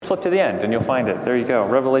flip to the end and you'll find it. There you go,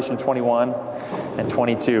 Revelation 21 and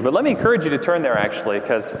 22. But let me encourage you to turn there, actually,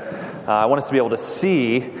 because I want us to be able to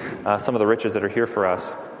see some of the riches that are here for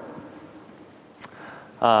us.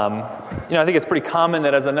 I think it's pretty common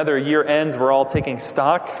that as another year ends, we're all taking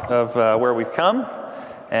stock of where we've come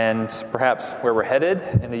and perhaps where we're headed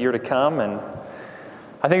in the year to come. And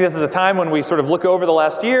I think this is a time when we sort of look over the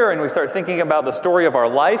last year and we start thinking about the story of our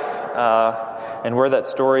life and where that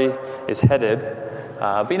story is headed.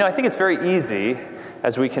 But I think it's very easy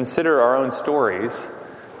as we consider our own stories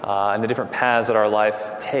and the different paths that our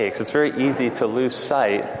life takes. It's very easy to lose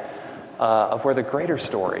sight of where the greater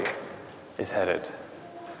story is headed.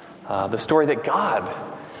 The story that God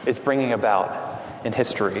is bringing about in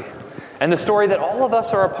history. And the story that all of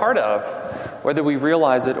us are a part of, whether we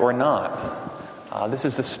realize it or not. This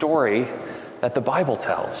is the story that the Bible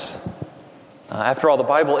tells. After all, the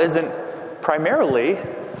Bible isn't primarily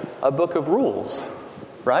a book of rules,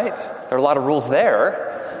 right? There are a lot of rules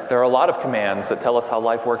there. There are a lot of commands that tell us how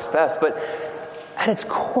life works best. But at its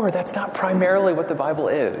core, that's not primarily what the Bible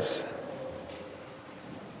is.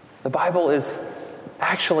 The Bible is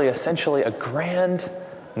actually essentially a grand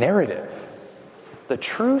narrative. The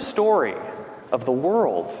true story of the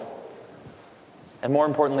world. And more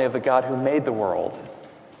importantly, of the God who made the world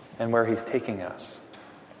and where He's taking us.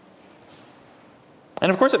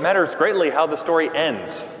 And of course, it matters greatly how the story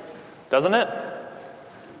ends, doesn't it?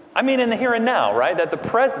 I mean, in the here and now, right? That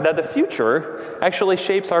the future actually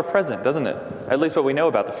shapes our present, doesn't it? At least what we know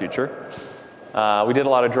about the future. We did a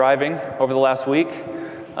lot of driving over the last week.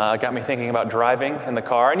 Got me thinking about driving in the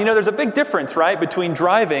car. And there's a big difference, right, between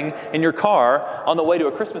driving in your car on the way to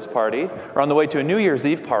a Christmas party or on the way to a New Year's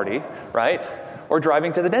Eve party, right? Or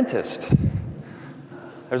driving to the dentist.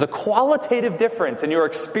 There's a qualitative difference in your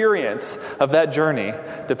experience of that journey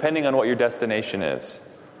depending on what your destination is.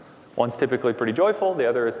 One's typically pretty joyful, the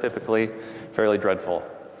other is typically fairly dreadful.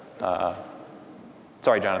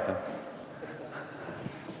 Sorry, Jonathan.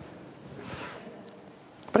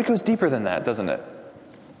 But it goes deeper than that, doesn't it?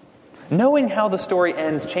 Knowing how the story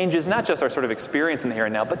ends changes not just our sort of experience in the here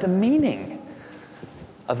and now, but the meaning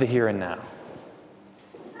of the here and now.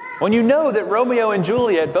 When you know that Romeo and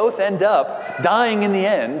Juliet both end up dying in the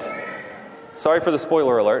end, sorry for the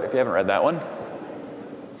spoiler alert if you haven't read that one,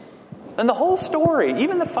 then the whole story,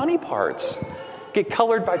 even the funny parts, get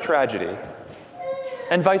colored by tragedy.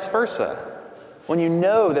 And vice versa. When you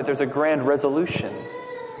know that there's a grand resolution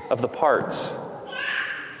of the parts,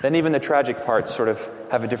 then even the tragic parts sort of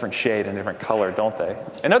have a different shade and a different color, don't they?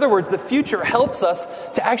 In other words, the future helps us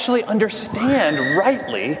to actually understand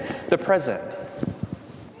rightly the present.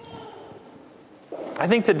 I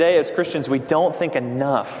think today as Christians, we don't think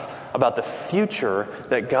enough about the future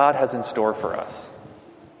that God has in store for us.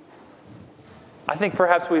 I think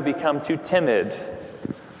perhaps we've become too timid,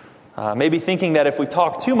 maybe thinking that if we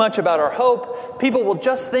talk too much about our hope, people will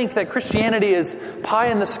just think that Christianity is pie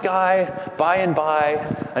in the sky, by and by,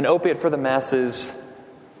 an opiate for the masses,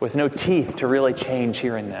 with no teeth to really change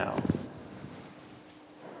here and now.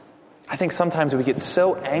 I think sometimes we get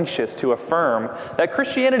so anxious to affirm that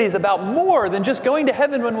Christianity is about more than just going to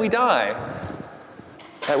heaven when we die,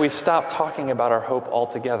 that we've stopped talking about our hope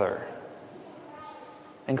altogether,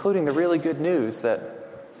 including the really good news that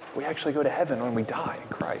we actually go to heaven when we die in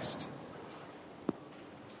Christ.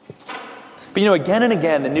 But again and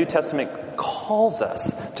again, the New Testament calls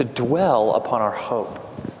us to dwell upon our hope.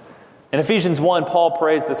 In Ephesians 1, Paul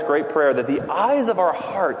prays this great prayer that the eyes of our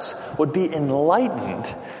hearts would be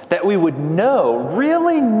enlightened, that we would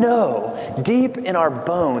really know, deep in our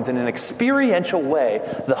bones, in an experiential way,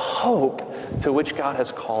 the hope to which God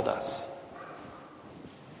has called us.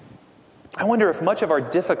 I wonder if much of our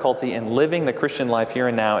difficulty in living the Christian life here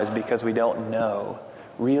and now is because we don't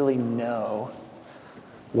really know,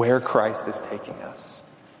 where Christ is taking us.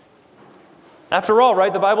 After all,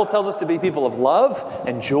 right, the Bible tells us to be people of love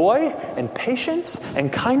and joy and patience and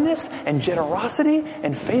kindness and generosity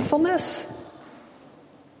and faithfulness.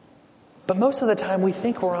 But most of the time we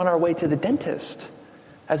think we're on our way to the dentist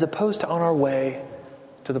as opposed to on our way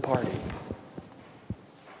to the party.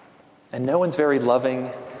 And no one's very loving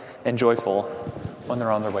and joyful when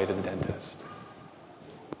they're on their way to the dentist.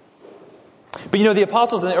 But the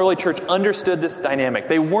apostles in the early church understood this dynamic.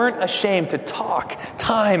 They weren't ashamed to talk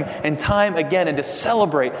time and time again and to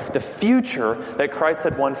celebrate the future that Christ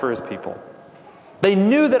had won for His people. They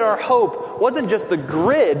knew that our hope wasn't just the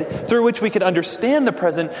grid through which we could understand the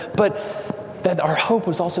present, but that our hope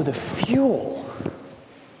was also the fuel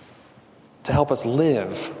to help us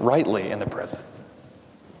live rightly in the present.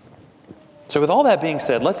 So with all that being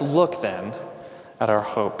said, let's look then at our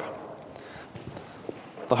hope.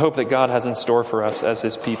 the hope that God has in store for us as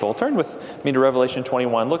his people. Turn with me to Revelation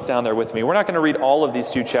 21. Look down there with me. We're not going to read all of these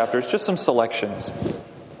 2 chapters, just some selections.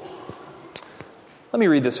 Let me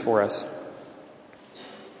read this for us.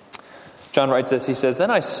 John writes this. He says, "Then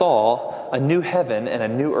I saw a new heaven and a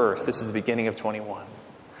new earth." This is the beginning of 21.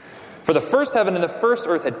 "For the first heaven and the first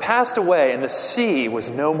earth had passed away, and the sea was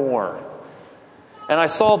no more. And I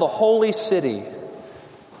saw the holy city,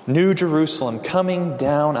 New Jerusalem, coming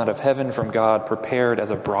down out of heaven from God, prepared as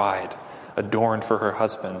a bride, adorned for her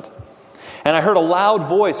husband. And I heard a loud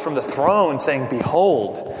voice from the throne saying,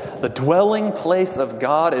 'Behold, the dwelling place of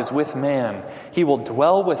God is with man. He will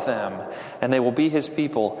dwell with them, and they will be his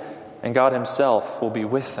people, and God himself will be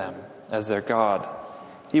with them as their God.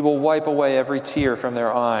 He will wipe away every tear from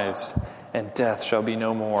their eyes, and death shall be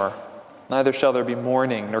no more. Neither shall there be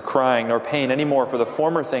mourning, nor crying, nor pain any more, for the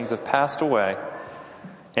former things have passed away.'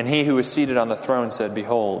 And he who is seated on the throne said,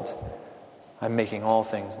 'Behold, I'm making all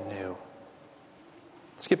things new.'"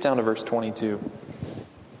 Skip down to verse 22.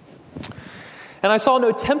 "And I saw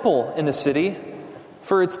no temple in the city,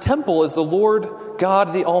 for its temple is the Lord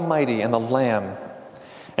God the Almighty and the Lamb.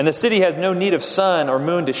 And the city has no need of sun or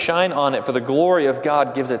moon to shine on it, for the glory of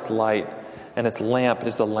God gives its light, and its lamp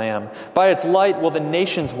is the Lamb. By its light will the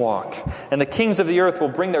nations walk, and the kings of the earth will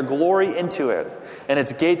bring their glory into it, and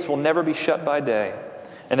its gates will never be shut by day.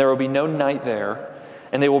 And there will be no night there.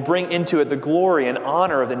 And they will bring into it the glory and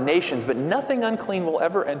honor of the nations, but nothing unclean will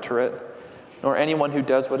ever enter it, nor anyone who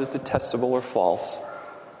does what is detestable or false,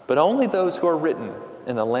 but only those who are written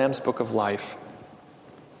in the Lamb's book of life.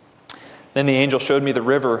 Then the angel showed me the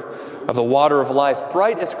river of the water of life,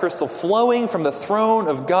 bright as crystal, flowing from the throne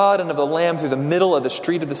of God and of the Lamb through the middle of the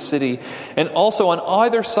street of the city. And also on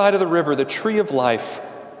either side of the river, the tree of life,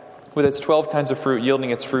 with its 12 kinds of fruit,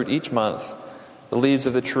 yielding its fruit each month. The leaves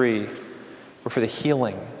of the tree were for the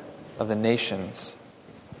healing of the nations.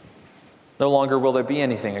 No longer will there be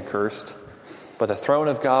anything accursed, but the throne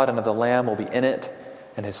of God and of the Lamb will be in it,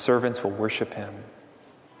 and his servants will worship him.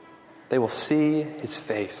 They will see his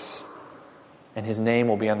face, and his name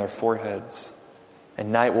will be on their foreheads,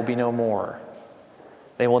 and night will be no more.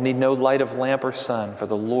 They will need no light of lamp or sun, for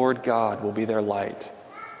the Lord God will be their light,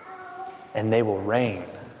 and they will reign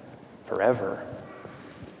forever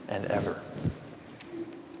and ever."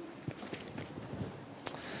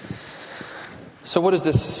 So what does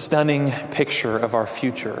this stunning picture of our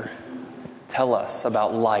future tell us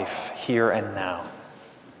about life here and now?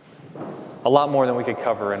 A lot more than we could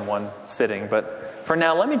cover in one sitting, but for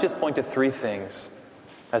now, let me just point to 3 things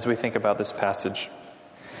as we think about this passage.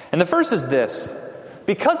 And the first is this: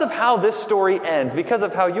 because of how this story ends, because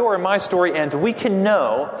of how your and my story ends, we can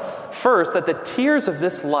know, first, that the tears of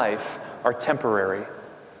this life are temporary.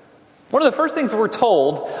 One of the first things we're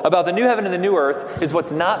told about the new heaven and the new earth is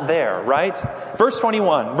what's not there, right? Chapter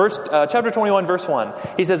 21, verse 1.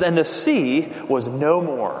 He says, "And the sea was no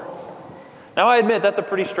more." Now I admit that's a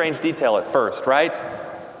pretty strange detail at first, right?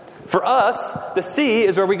 For us, the sea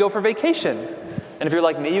is where we go for vacation. And if you're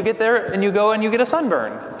like me, you get there and you go and you get a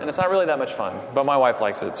sunburn. And it's not really that much fun, but my wife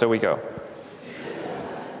likes it, so we go.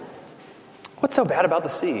 What's so bad about the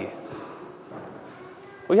sea?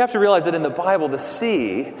 We have to realize that in the Bible, the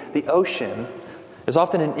sea, the ocean, is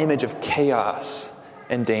often an image of chaos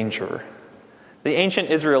and danger. The ancient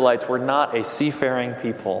Israelites were not a seafaring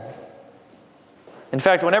people. In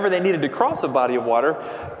fact, whenever they needed to cross a body of water,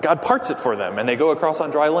 God parts it for them, and they go across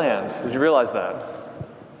on dry land. Did you realize that?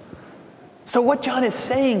 So what John is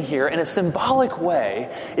saying here, in a symbolic way,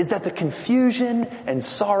 is that the confusion and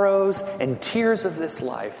sorrows and tears of this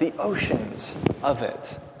life, the oceans of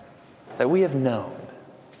it, that we have known,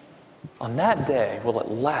 on that day will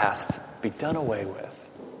at last be done away with.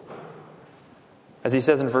 As he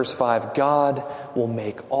says in verse 5, God will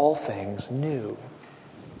make all things new.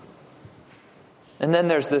 And then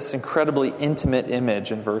there's this incredibly intimate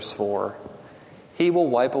image in verse 4. He will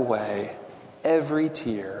wipe away every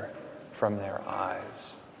tear from their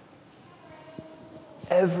eyes.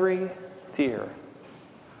 Every tear.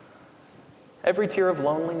 Every tear of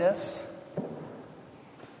loneliness.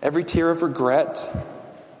 Every tear of regret.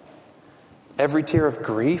 Every tear of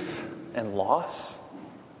grief and loss.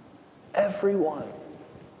 Every one,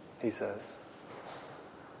 he says.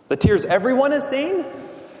 The tears everyone has seen,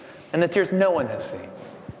 and the tears no one has seen.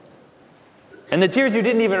 And the tears you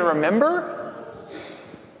didn't even remember,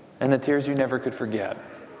 and the tears you never could forget.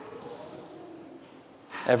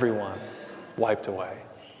 Everyone wiped away.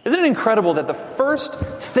 Isn't it incredible that the first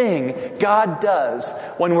thing God does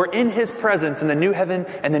when we're in his presence in the new heaven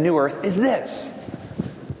and the new earth is this?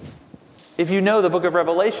 If you know the book of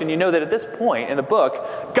Revelation, you know that at this point in the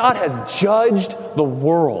book, God has judged the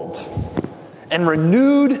world. and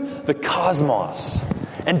renewed the cosmos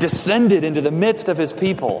and descended into the midst of his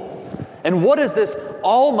people. And what does this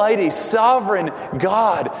almighty, sovereign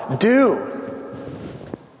God do?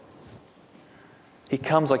 He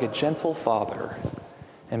comes like a gentle father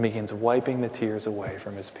and begins wiping the tears away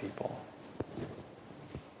from his people.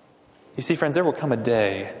 You see, friends, there will come a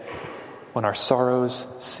day when our sorrows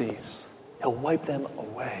cease. He'll wipe them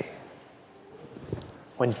away.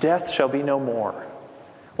 When death shall be no more.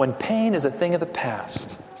 When pain is a thing of the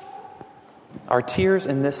past. Our tears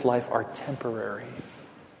in this life are temporary.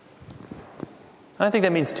 And I think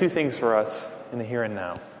that means two things for us in the here and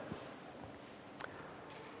now.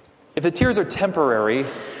 If the tears are temporary,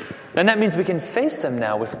 then that means we can face them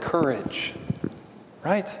now with courage.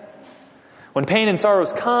 Right? When pain and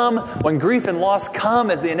sorrows come, when grief and loss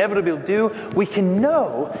come, as they inevitably do, we can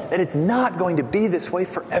know that it's not going to be this way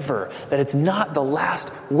forever, that it's not the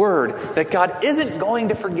last word, that God isn't going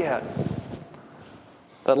to forget,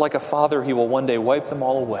 that like a father, he will one day wipe them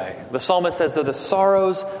all away. The psalmist says, though the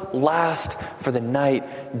sorrows last for the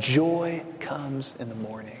night, joy comes in the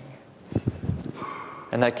morning.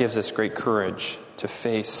 And that gives us great courage to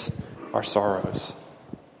face our sorrows.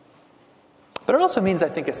 But it also means, I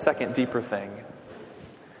think, a second, deeper thing.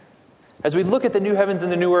 As we look at the new heavens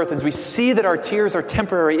and the new earth, as we see that our tears are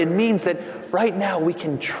temporary, it means that right now we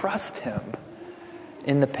can trust him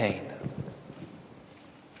in the pain.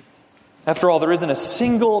 After all, there isn't a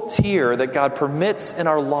single tear that God permits in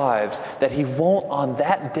our lives that he won't on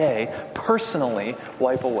that day personally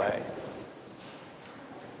wipe away.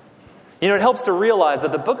 You know, it helps to realize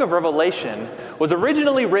that the book of Revelation was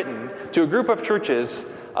originally written to a group of churches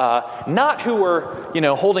not who were,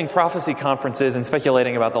 holding prophecy conferences and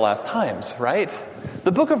speculating about the last times, right?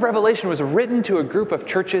 The book of Revelation was written to a group of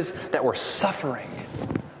churches that were suffering.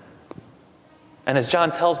 And as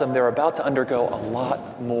John tells them, they're about to undergo a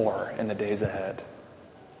lot more in the days ahead.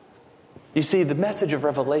 You see, the message of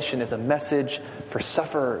Revelation is a message for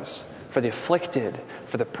sufferers, for the afflicted,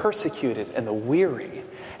 for the persecuted, and the weary.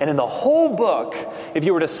 And in the whole book, if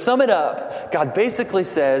you were to sum it up, God basically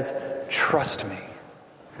says, trust me.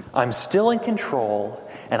 I'm still in control,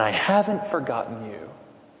 and I haven't forgotten you.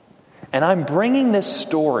 And I'm bringing this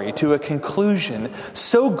story to a conclusion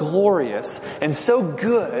so glorious and so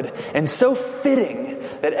good and so fitting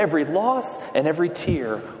that every loss and every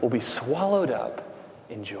tear will be swallowed up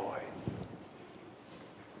in joy.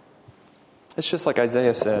 It's just like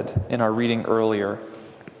Isaiah said in our reading earlier.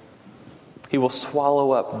 He will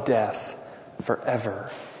swallow up death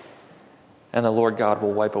forever, and the Lord God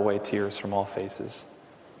will wipe away tears from all faces.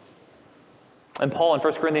 And Paul in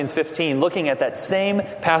 1 Corinthians 15, looking at that same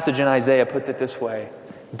passage in Isaiah, puts it this way: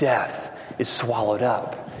 death is swallowed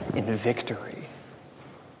up in victory.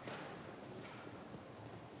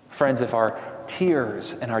 Friends, if our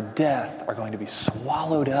tears and our death are going to be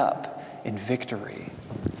swallowed up in victory,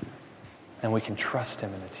 then we can trust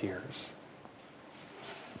him in the tears.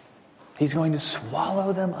 He's going to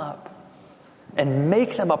swallow them up and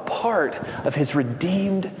make them a part of his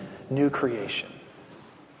redeemed new creation.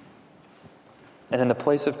 And in the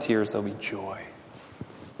place of tears, there'll be joy.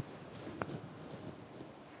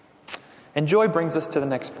 And joy brings us to the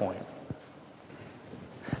next point.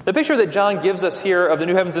 The picture that John gives us here of the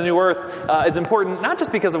new heavens and the new earth is important, not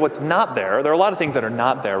just because of what's not there. There are a lot of things that are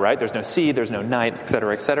not there, right? There's no sea, there's no night, et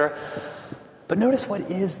cetera, et cetera. But notice what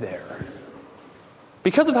is there.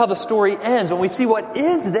 Because of how the story ends, when we see what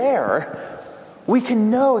is there, we can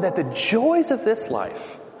know that the joys of this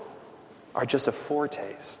life are just a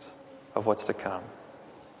foretaste of what's to come.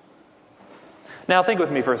 Now think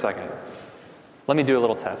with me for a second. Let me do a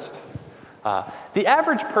little test. The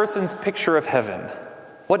average person's picture of heaven,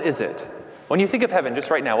 what is it? When you think of heaven, just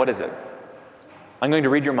right now, what is it? I'm going to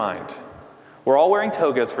read your mind. We're all wearing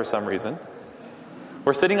togas for some reason.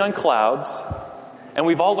 We're sitting on clouds, and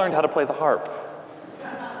we've all learned how to play the harp.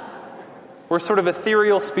 We're sort of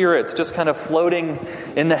ethereal spirits just kind of floating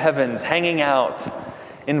in the heavens, hanging out,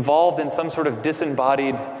 involved in some sort of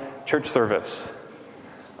disembodied church service.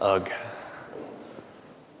 Ugh.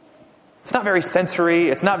 It's not very sensory.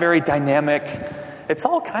 It's not very dynamic. It's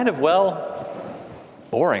all kind of,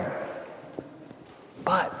 boring.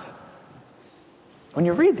 But when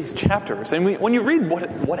you read these chapters, and when you read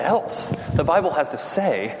what else the Bible has to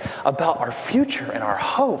say about our future and our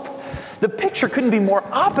hope, the picture couldn't be more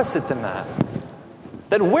opposite than that.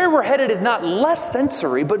 That where we're headed is not less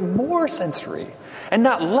sensory, but more sensory. And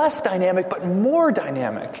not less dynamic, but more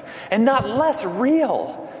dynamic. And not less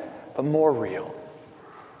real, but more real.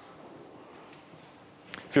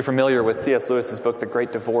 If you're familiar with C.S. Lewis's book, The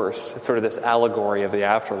Great Divorce, it's sort of this allegory of the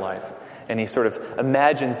afterlife. And he sort of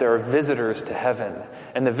imagines there are visitors to heaven.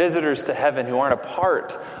 And the visitors to heaven who aren't a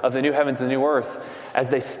part of the new heavens and the new earth, as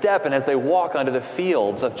they step and as they walk onto the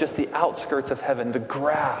fields of just the outskirts of heaven, the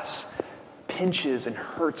grass pinches and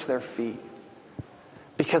hurts their feet.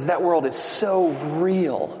 Because that world is so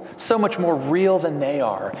real, so much more real than they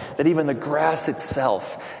are, that even the grass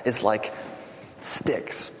itself is like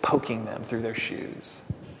sticks poking them through their shoes.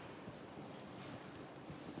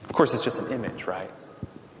 Of course, it's just an image, right?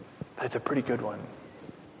 But it's a pretty good one.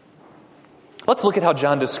 Let's look at how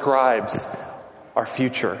John describes our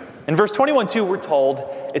future. In verse 21-2, we're told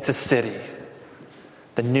it's a city,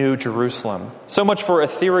 the New Jerusalem. So much for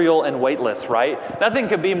ethereal and weightless, right? Nothing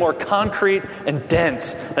could be more concrete and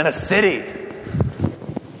dense than a city.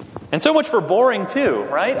 And so much for boring too,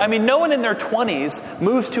 right? I mean, no one in their 20s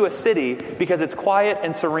moves to a city because it's quiet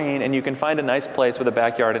and serene and you can find a nice place with a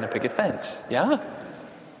backyard and a picket fence. Yeah?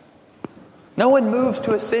 No one moves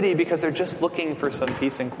to a city because they're just looking for some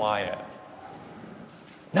peace and quiet.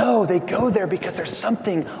 No, they go there because there's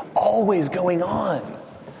something always going on.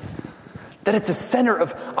 That it's a center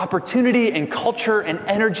of opportunity and culture and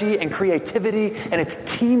energy and creativity, and it's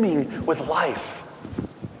teeming with life.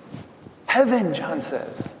 Heaven, John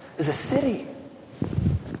says, is a city.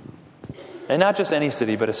 And not just any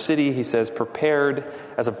city, but a city, he says, prepared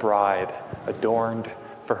as a bride, adorned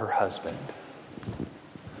for her husband.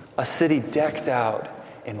 A city decked out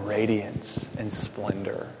in radiance and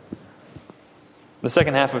splendor. The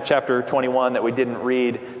second half of chapter 21 that we didn't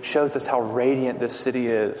read shows us how radiant this city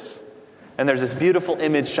is. And there's this beautiful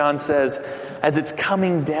image, John says, as it's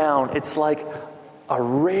coming down, it's like a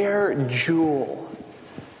rare jewel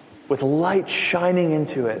with light shining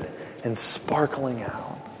into it and sparkling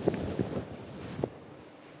out.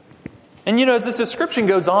 And as this description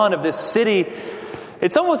goes on of this city,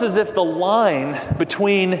 it's almost as if the line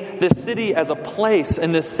between this city as a place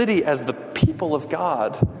and this city as the people of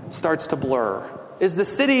God starts to blur. Is the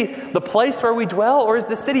city the place where we dwell, or is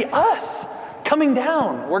the city us coming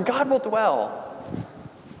down where God will dwell?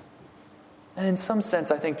 And in some sense,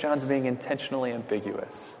 I think John's being intentionally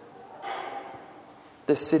ambiguous.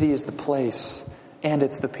 This city is the place, and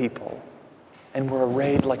it's the people. And we're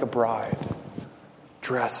arrayed like a bride,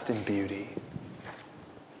 dressed in beauty.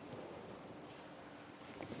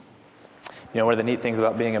 One of the neat things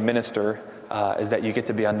about being a minister is that you get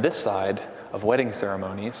to be on this side of wedding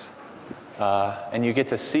ceremonies, and you get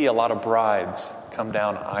to see a lot of brides come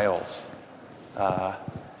down aisles, and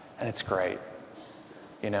it's great.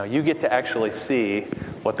 You get to actually see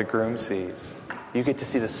what the groom sees. You get to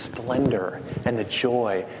see the splendor and the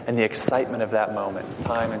joy and the excitement of that moment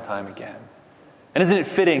time and time again. And isn't it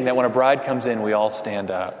fitting that when a bride comes in, we all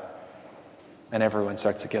stand up and everyone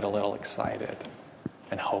starts to get a little excited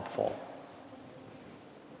and hopeful?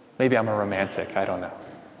 Maybe I'm a romantic, I don't know.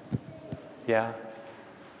 Yeah?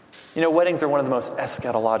 Weddings are one of the most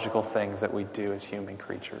eschatological things that we do as human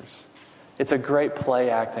creatures. It's a great play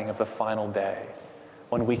acting of the final day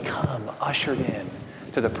when we come ushered in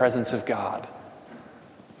to the presence of God,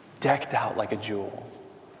 decked out like a jewel.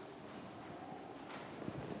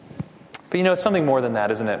 But it's something more than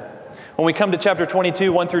that, isn't it? When we come to chapter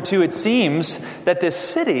 22, 1-2, it seems that this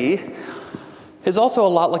city is also a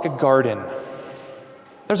lot like a garden.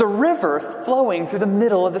 There's a river flowing through the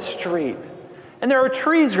middle of the street. And there are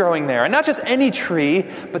trees growing there. And not just any tree,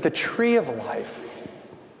 but the tree of life.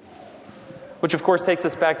 Which, of course, takes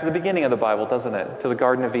us back to the beginning of the Bible, doesn't it? To the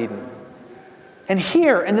Garden of Eden. And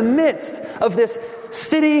here, in the midst of this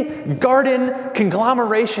city garden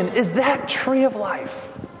conglomeration, is that tree of life.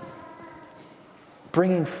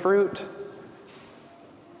 Bringing fruit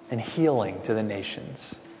and healing to the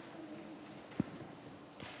nations.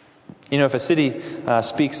 If a city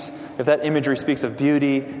if that imagery speaks of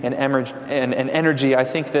beauty and energy, I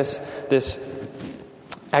think this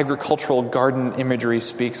agricultural garden imagery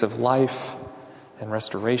speaks of life and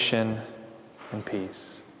restoration and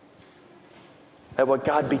peace. That what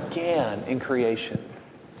God began in creation,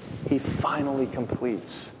 He finally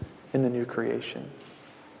completes in the new creation.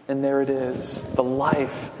 And there it is, the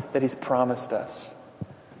life that He's promised us,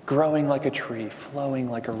 growing like a tree,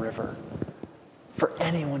 flowing like a river, for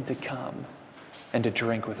anyone to come and to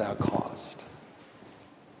drink without cost.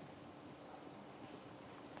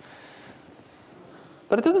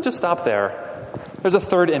 But it doesn't just stop there. There's a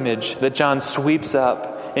third image that John sweeps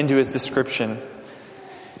up into his description.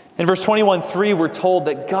 In verse 21-3, we're told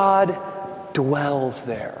that God dwells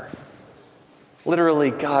there.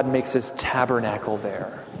 Literally, God makes His tabernacle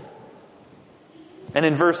there. And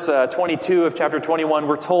in verse 22 of chapter 21,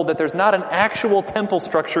 we're told that there's not an actual temple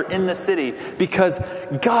structure in the city because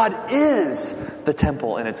God is the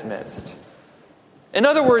temple in its midst. In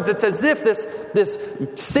other words, it's as if this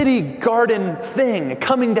city garden thing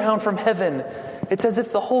coming down from heaven, it's as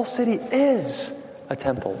if the whole city is a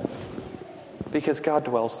temple because God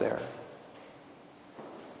dwells there.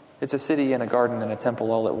 It's a city and a garden and a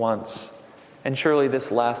temple all at once. And surely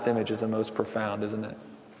this last image is the most profound, isn't it?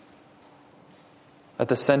 At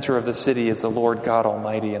the center of the city is the Lord God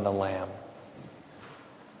Almighty and the Lamb.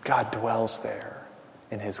 God dwells there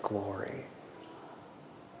in His glory.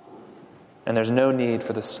 And there's no need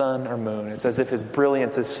for the sun or moon. It's as if His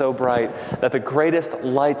brilliance is so bright that the greatest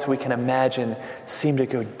lights we can imagine seem to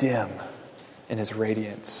go dim in His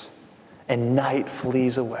radiance. And night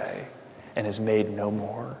flees away and is made no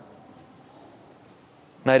more.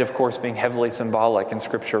 Night, of course, being heavily symbolic in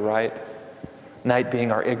Scripture, right? Night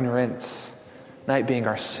being our ignorance. Night being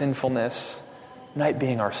our sinfulness. Night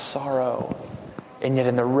being our sorrow. And yet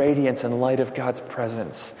in the radiance and light of God's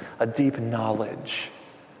presence, a deep knowledge.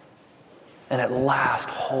 And at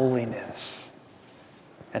last, holiness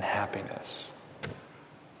and happiness.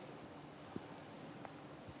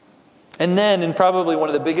 And then, in probably one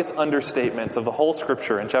of the biggest understatements of the whole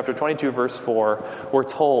Scripture, in chapter 22, verse 4, we're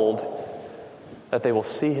told that they will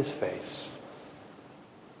see His face.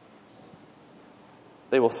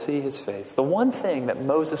 They will see His face. The one thing that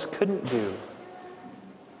Moses couldn't do.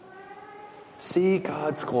 See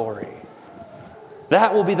God's glory.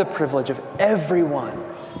 That will be the privilege of everyone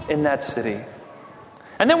in that city.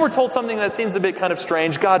 And then we're told something that seems a bit kind of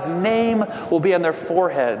strange. God's name will be on their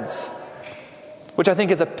foreheads, which I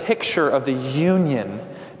think is a picture of the union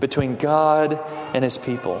between God and His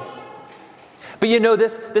people. But you know,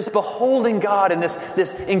 this beholding God and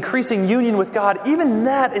this increasing union with God, even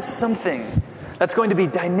that is something that's going to be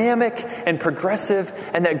dynamic and progressive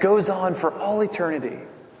and that goes on for all eternity.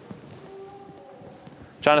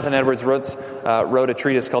 Jonathan Edwards wrote a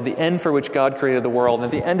treatise called The End for Which God Created the World. And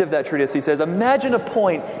at the end of that treatise, he says, imagine a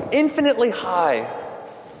point infinitely high.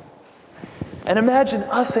 And imagine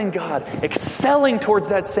us and God excelling towards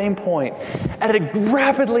that same point at a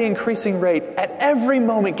rapidly increasing rate, at every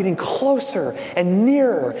moment getting closer and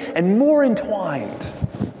nearer and more entwined.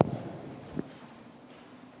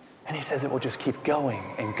 And he says it will just keep going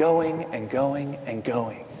and going and going and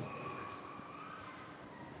going.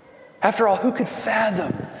 After all, who could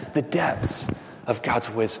fathom the depths of God's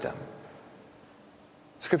wisdom?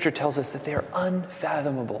 Scripture tells us that they are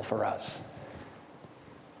unfathomable for us.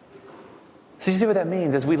 So you see what that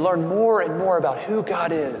means? As we learn more and more about who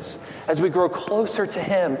God is, as we grow closer to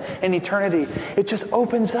Him in eternity, it just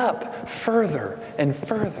opens up further and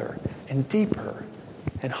further and deeper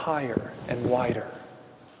and higher and wider.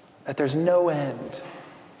 That there's no end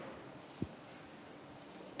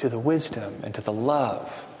to the wisdom and to the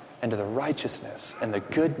love and to the righteousness and the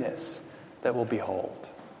goodness that we'll behold.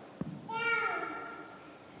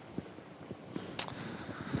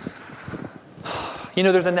 You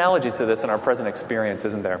know, there's analogies to this in our present experience,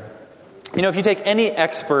 isn't there? You know, if you take any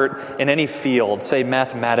expert in any field, say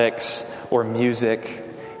mathematics or music,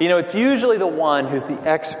 you know, it's usually the one who's the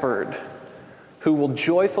expert who will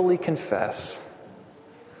joyfully confess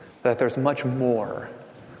that there's much more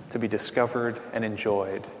to be discovered and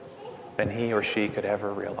enjoyed than he or she could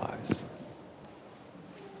ever realize.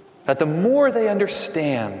 That the more they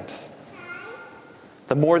understand,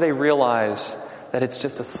 the more they realize that it's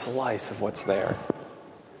just a slice of what's there.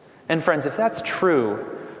 And friends, if that's true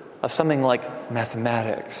of something like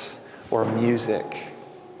mathematics or music,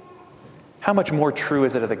 how much more true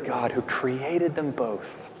is it of the God who created them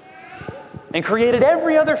both and created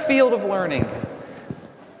every other field of learning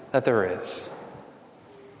that there is?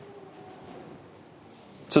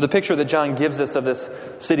 So the picture that John gives us of this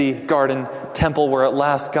city, garden, temple, where at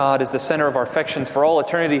last God is the center of our affections for all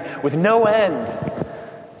eternity with no end,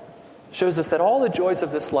 shows us that all the joys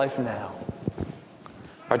of this life now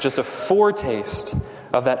are just a foretaste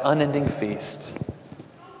of that unending feast.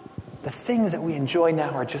 The things that we enjoy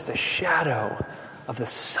now are just a shadow of the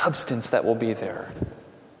substance that will be there.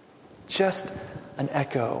 Just an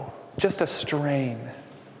echo, just a strain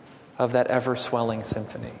of that ever-swelling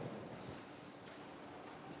symphony.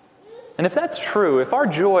 And if that's true, if our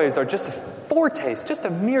joys are just a foretaste, just a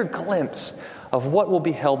mere glimpse of what will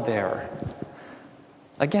be held there,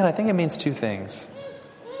 again, I think it means two things.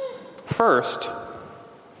 First,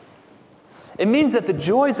 it means that the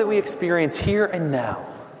joys that we experience here and now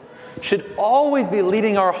should always be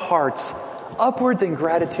leading our hearts upwards in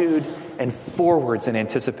gratitude and forwards in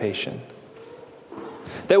anticipation.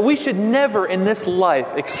 that we should never in this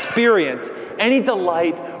life experience any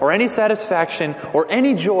delight or any satisfaction or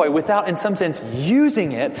any joy without, in some sense,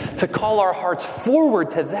 using it to call our hearts forward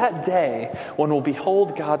to that day when we'll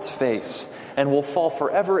behold God's face and will fall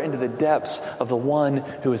forever into the depths of the one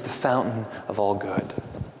who is the fountain of all good.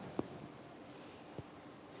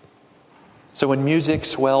 So when music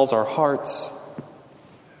swells our hearts,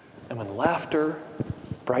 and when laughter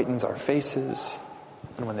brightens our faces,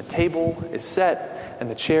 and when the table is set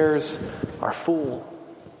and the chairs are full,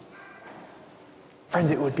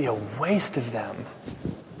 friends, it would be a waste of them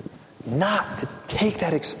not to take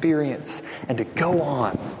that experience and to go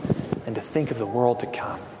on and to think of the world to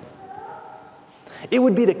come. It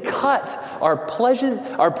would be to cut our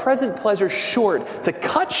present pleasure short, to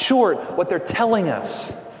cut short what they're telling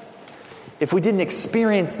us, if we didn't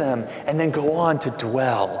experience them and then go on to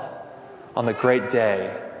dwell on the great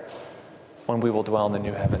day when we will dwell in the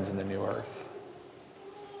new heavens and the new earth.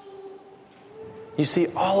 You see,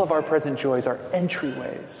 all of our present joys are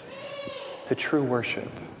entryways to true worship.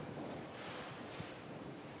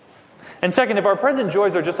 And second, if our present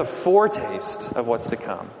joys are just a foretaste of what's to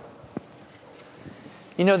come,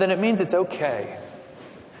 then it means it's okay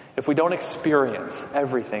if we don't experience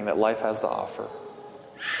everything that life has to offer.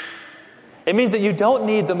 It means that you don't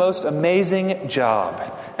need the most amazing job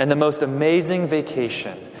and the most amazing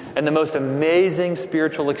vacation and the most amazing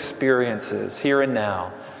spiritual experiences here and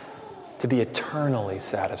now to be eternally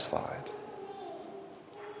satisfied.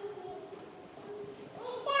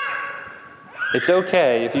 It's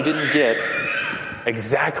okay if you didn't get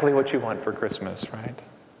exactly what you want for Christmas, right?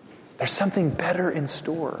 There's something better in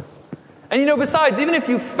store. And besides, even if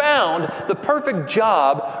you found the perfect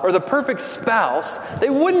job or the perfect spouse, they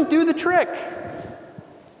wouldn't do the trick.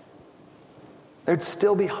 There'd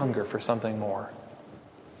still be hunger for something more.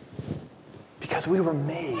 Because we were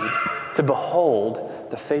made to behold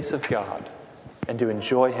the face of God and to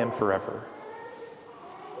enjoy Him forever.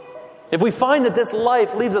 If we find that this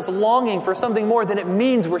life leaves us longing for something more, then it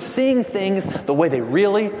means we're seeing things the way they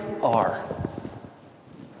really are.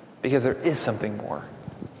 Because there is something more.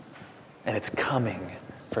 And it's coming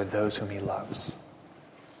for those whom He loves.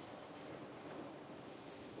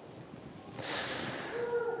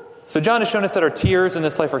 So John has shown us that our tears in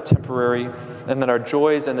this life are temporary and that our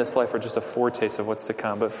joys in this life are just a foretaste of what's to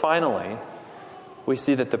come. But finally, we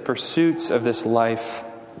see that the pursuits of this life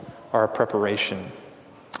are a preparation.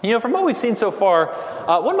 From what we've seen so far,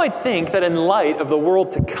 one might think that in light of the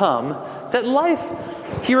world to come, that life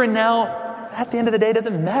here and now, at the end of the day,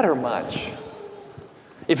 doesn't matter much.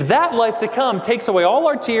 If that life to come takes away all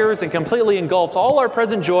our tears and completely engulfs all our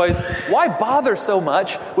present joys, why bother so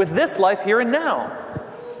much with this life here and now?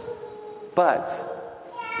 But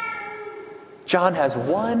John has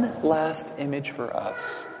one last image for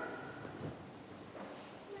us.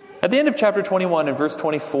 At the end of chapter 21 and verse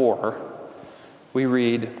 24, we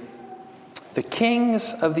read, "The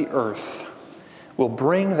kings of the earth will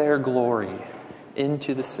bring their glory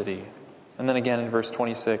into the city." And then again in verse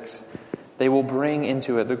 26, "They will bring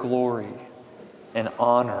into it the glory and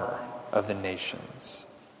honor of the nations."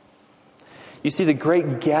 You see, the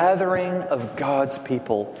great gathering of God's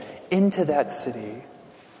people into that city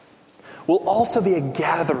will also be a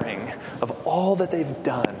gathering of all that they've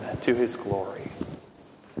done to His glory.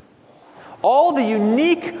 All the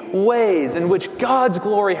unique ways in which God's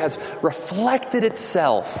glory has reflected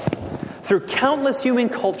itself through countless human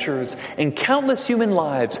cultures and countless human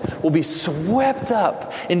lives will be swept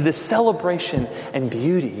up into the celebration and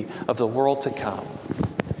beauty of the world to come.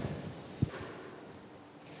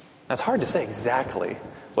 Now, it's hard to say exactly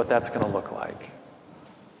what that's going to look like.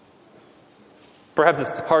 Perhaps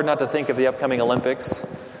it's hard not to think of the upcoming Olympics.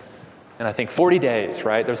 And I think 40 days,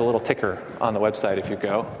 right? There's a little ticker on the website if you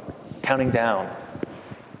go, counting down.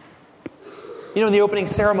 In the opening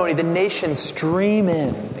ceremony, the nations stream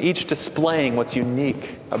in, each displaying what's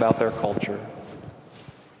unique about their culture.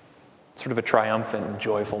 Sort of a triumphant and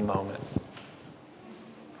joyful moment.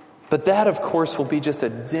 But that, of course, will be just a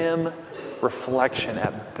dim reflection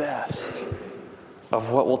at best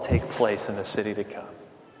of what will take place in the city to come.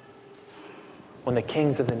 When the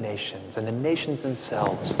kings of the nations and the nations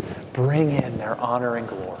themselves bring in their honor and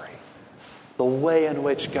glory, the way in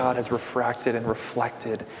which God has refracted and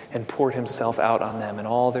reflected and poured Himself out on them in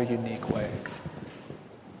all their unique ways.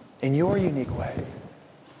 In your unique way.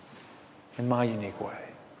 In my unique way.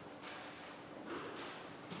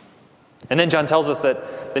 And then John tells us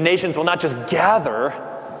that the nations will not just gather,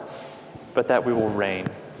 but that we will reign.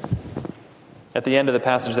 At the end of the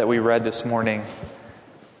passage that we read this morning,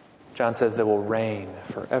 John says they will reign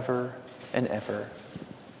forever and ever.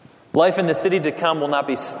 Life in the city to come will not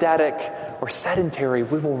be static or sedentary.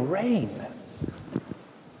 We will reign.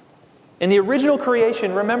 In the original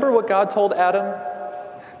creation, remember what God told Adam?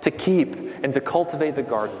 To keep and to cultivate the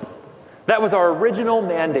garden. That was our original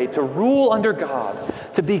mandate, to rule under God,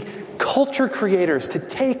 to be culture creators, to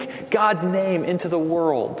take God's name into the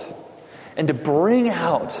world, and to bring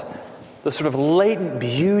out the sort of latent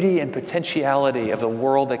beauty and potentiality of the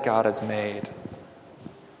world that God has made.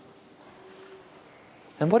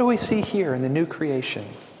 And what do we see here in the new creation?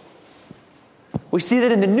 We see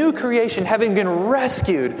that in the new creation, having been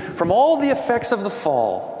rescued from all the effects of the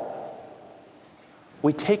fall,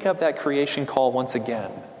 we take up that creation call once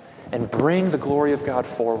again and bring the glory of God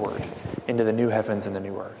forward into the new heavens and the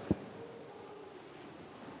new earth.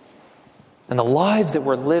 And the lives that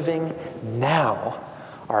we're living now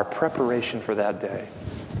are a preparation for that day,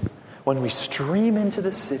 when we stream into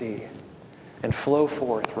the city and flow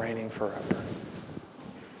forth, reigning forever.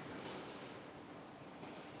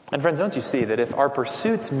 And friends, don't you see that if our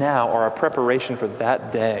pursuits now are a preparation for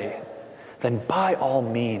that day, then by all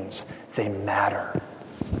means, they matter.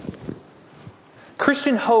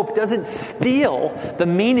 Christian hope doesn't steal the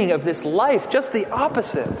meaning of this life, just the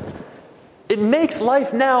opposite. It makes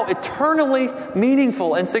life now eternally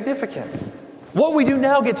meaningful and significant. What we do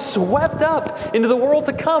now gets swept up into the world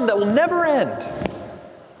to come that will never end.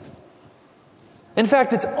 In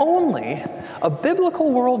fact, it's only a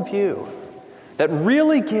biblical worldview that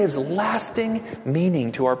really gives lasting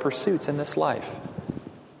meaning to our pursuits in this life.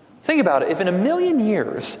 Think about it. If in 1,000,000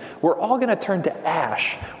 years we're all going to turn to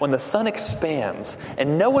ash when the sun expands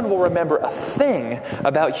and no one will remember a thing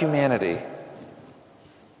about humanity,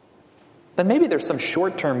 then maybe there's some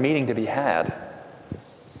short-term meaning to be had.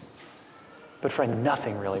 But friend,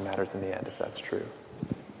 nothing really matters in the end if that's true.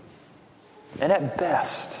 And at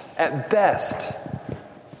best,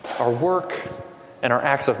 our work and our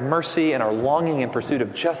acts of mercy and our longing in pursuit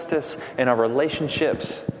of justice and our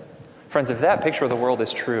relationships, friends, if that picture of the world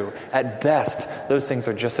is true, at best, those things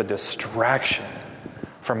are just a distraction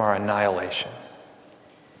from our annihilation.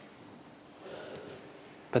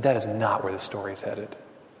 But that is not where the story is headed.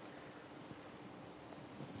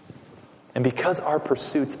 And because our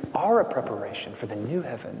pursuits are a preparation for the new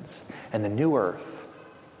heavens and the new earth,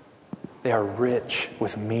 they are rich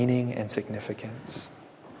with meaning and significance.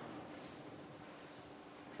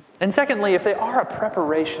 And secondly, if they are a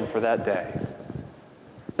preparation for that day,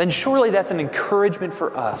 then surely that's an encouragement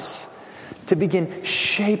for us to begin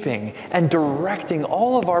shaping and directing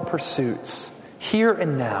all of our pursuits here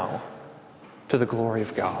and now to the glory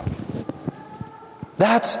of God.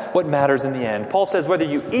 That's what matters in the end. Paul says, whether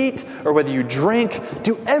you eat or whether you drink,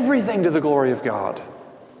 do everything to the glory of God.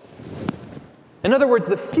 In other words,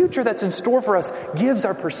 the future that's in store for us gives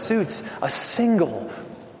our pursuits a single,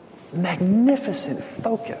 magnificent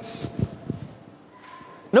focus.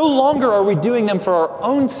 No longer are we doing them for our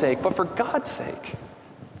own sake, but for God's sake.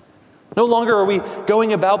 No longer are we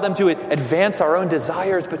going about them to advance our own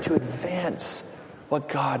desires, but to advance what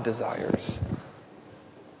God desires.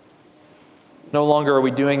 No longer are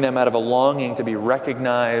we doing them out of a longing to be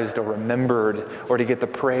recognized or remembered or to get the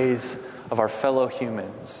praise of our fellow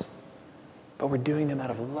humans, but we're doing them out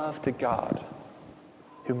of love to God,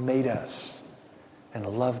 who made us and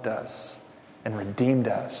loved us and redeemed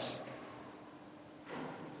us,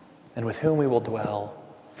 and with whom we will dwell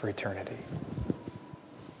for eternity.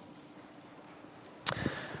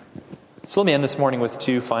 So let me end this morning with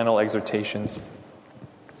two final exhortations.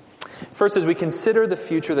 First, as we consider the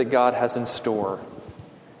future that God has in store,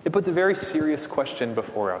 it puts a very serious question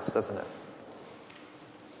before us, doesn't it?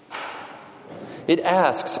 It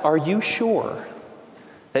asks, are you sure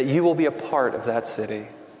that you will be a part of that city?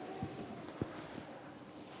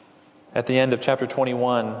 At the end of chapter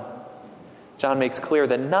 21, John makes clear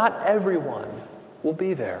that not everyone will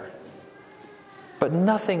be there, but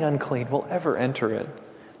nothing unclean will ever enter it,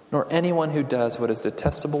 nor anyone who does what is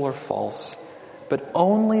detestable or false, but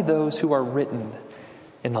only those who are written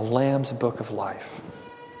in the Lamb's book of life.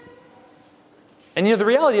 And the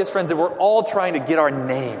reality is, friends, that we're all trying to get our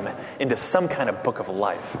name into some kind of book of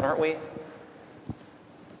life, aren't we?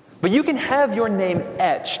 But you can have your name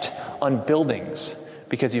etched on buildings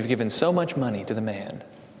because you've given so much money to the man.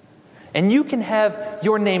 And you can have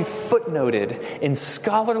your name footnoted in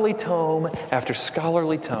scholarly tome after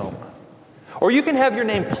scholarly tome. Or you can have your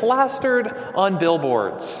name plastered on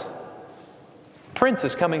billboards. Prince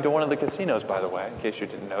is coming to one of the casinos, by the way, in case you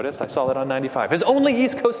didn't notice. I saw that on 95. His only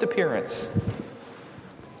East Coast appearance.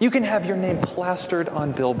 You can have your name plastered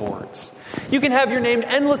on billboards. You can have your name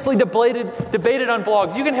endlessly debated on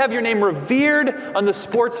blogs. You can have your name revered on the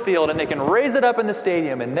sports field, and they can raise it up in the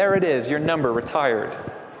stadium, and there it is, your number retired.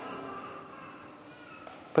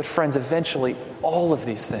 But friends, eventually all of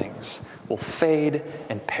these things will fade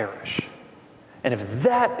and perish. And if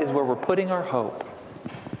that is where we're putting our hope,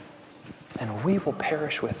 then we will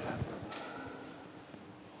perish with them.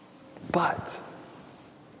 But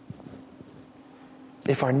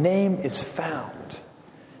if our name is found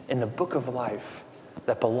in the book of life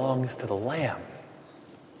that belongs to the Lamb,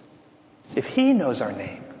 if He knows our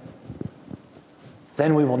name,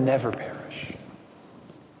 then we will never perish.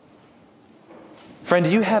 Friend,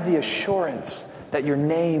 do you have the assurance that your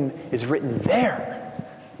name is written there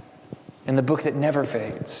in the book that never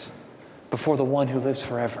fades before the one who lives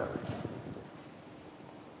forever?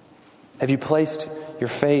 Have you placed your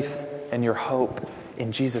faith and your hope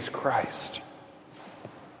in Jesus Christ?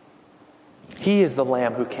 He is the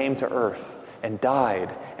Lamb who came to earth and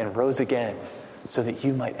died and rose again so that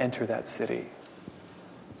you might enter that city.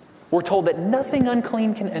 We're told that nothing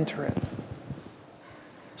unclean can enter it.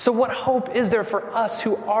 So what hope is there for us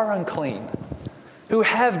who are unclean, who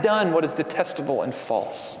have done what is detestable and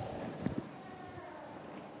false?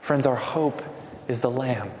 Friends, our hope is the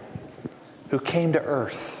Lamb who came to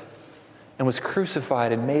earth and was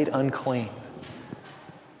crucified and made unclean,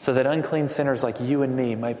 so that unclean sinners like you and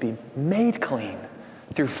me might be made clean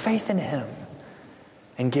through faith in Him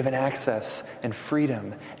and given access and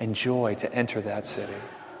freedom and joy to enter that city.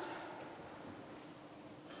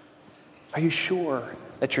 Are you sure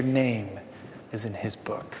that your name is in His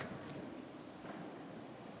book?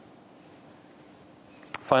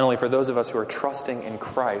 Finally, for those of us who are trusting in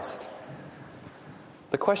Christ,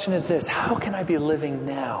 the question is this: how can I be living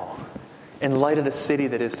now in light of the city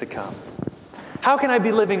that is to come? How can I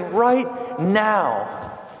be living right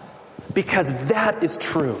now? Because that is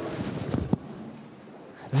true.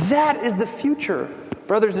 That is the future,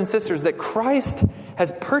 brothers and sisters, that Christ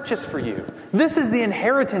has purchased for you. This is the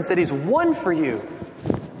inheritance that He's won for you.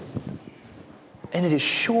 And it is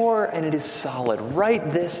sure and it is solid.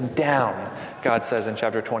 Write this down, God says in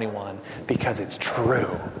chapter 21, because it's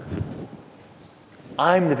true.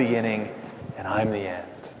 I'm the beginning and I'm the end.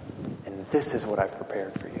 And this is what I've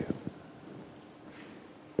prepared for you.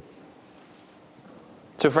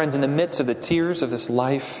 So friends, in the midst of the tears of this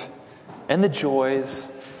life and the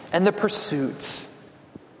joys and the pursuits,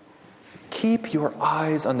 keep your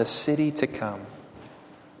eyes on the city to come.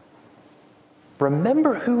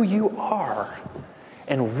 Remember who you are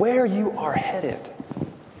and where you are headed.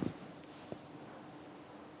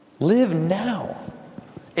 Live now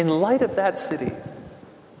in light of that city.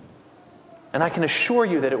 And I can assure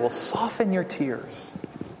you that it will soften your tears,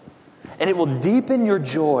 and it will deepen your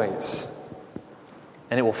joys,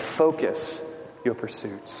 and it will focus your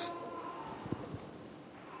pursuits.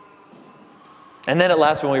 And then at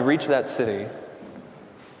last, when we reach that city,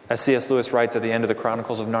 as C.S. Lewis writes at the end of the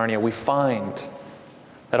Chronicles of Narnia, we find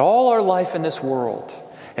that all our life in this world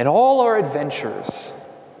and all our adventures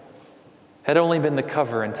had only been the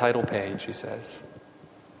cover and title page, he says.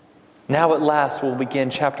 Now at last we'll begin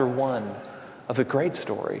chapter 1 of the great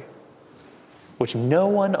story, which no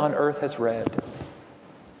one on earth has read,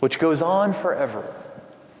 which goes on forever,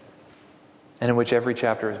 and in which every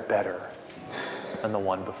chapter is better than the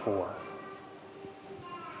one before.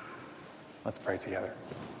 Let's pray together.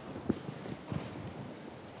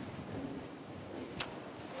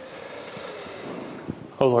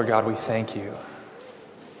 Oh Lord God, we thank you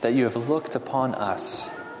that you have looked upon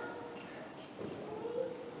us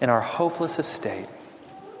in our hopeless estate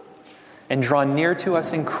and drawn near to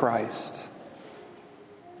us in Christ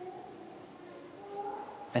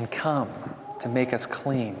and come to make us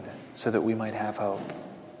clean so that we might have hope.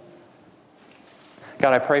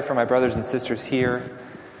 God, I pray for my brothers and sisters here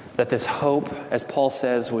that this hope, as Paul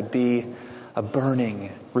says, would be a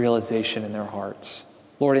burning realization in their hearts.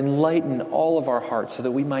 Lord, enlighten all of our hearts so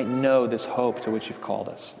that we might know this hope to which you've called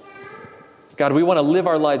us. God, we want to live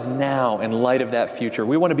our lives now in light of that future.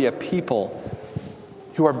 We want to be a people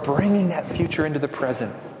who are bringing that future into the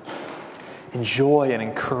present in joy and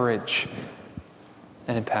in courage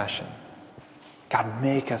and in passion. God,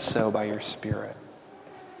 make us so by your Spirit.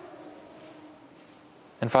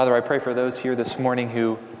 And Father, I pray for those here this morning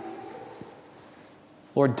who,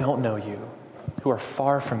 Lord, don't know you, who are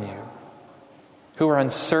far from you, who are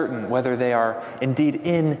uncertain whether they are indeed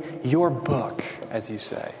in your book, as you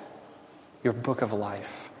say, your book of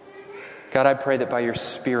life. God, I pray that by your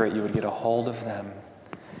Spirit you would get a hold of them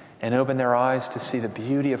and open their eyes to see the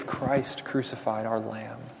beauty of Christ crucified, our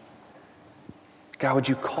Lamb. God, would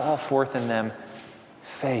you call forth in them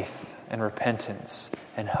faith and repentance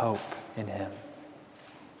and hope in Him.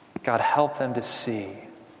 God, help them to see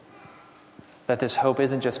that this hope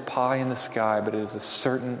isn't just pie in the sky, but it is a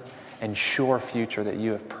certain and sure future that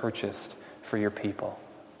you have purchased for your people.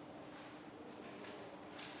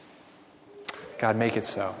 God, make it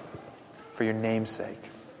so for your name's sake.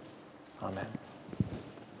 Amen.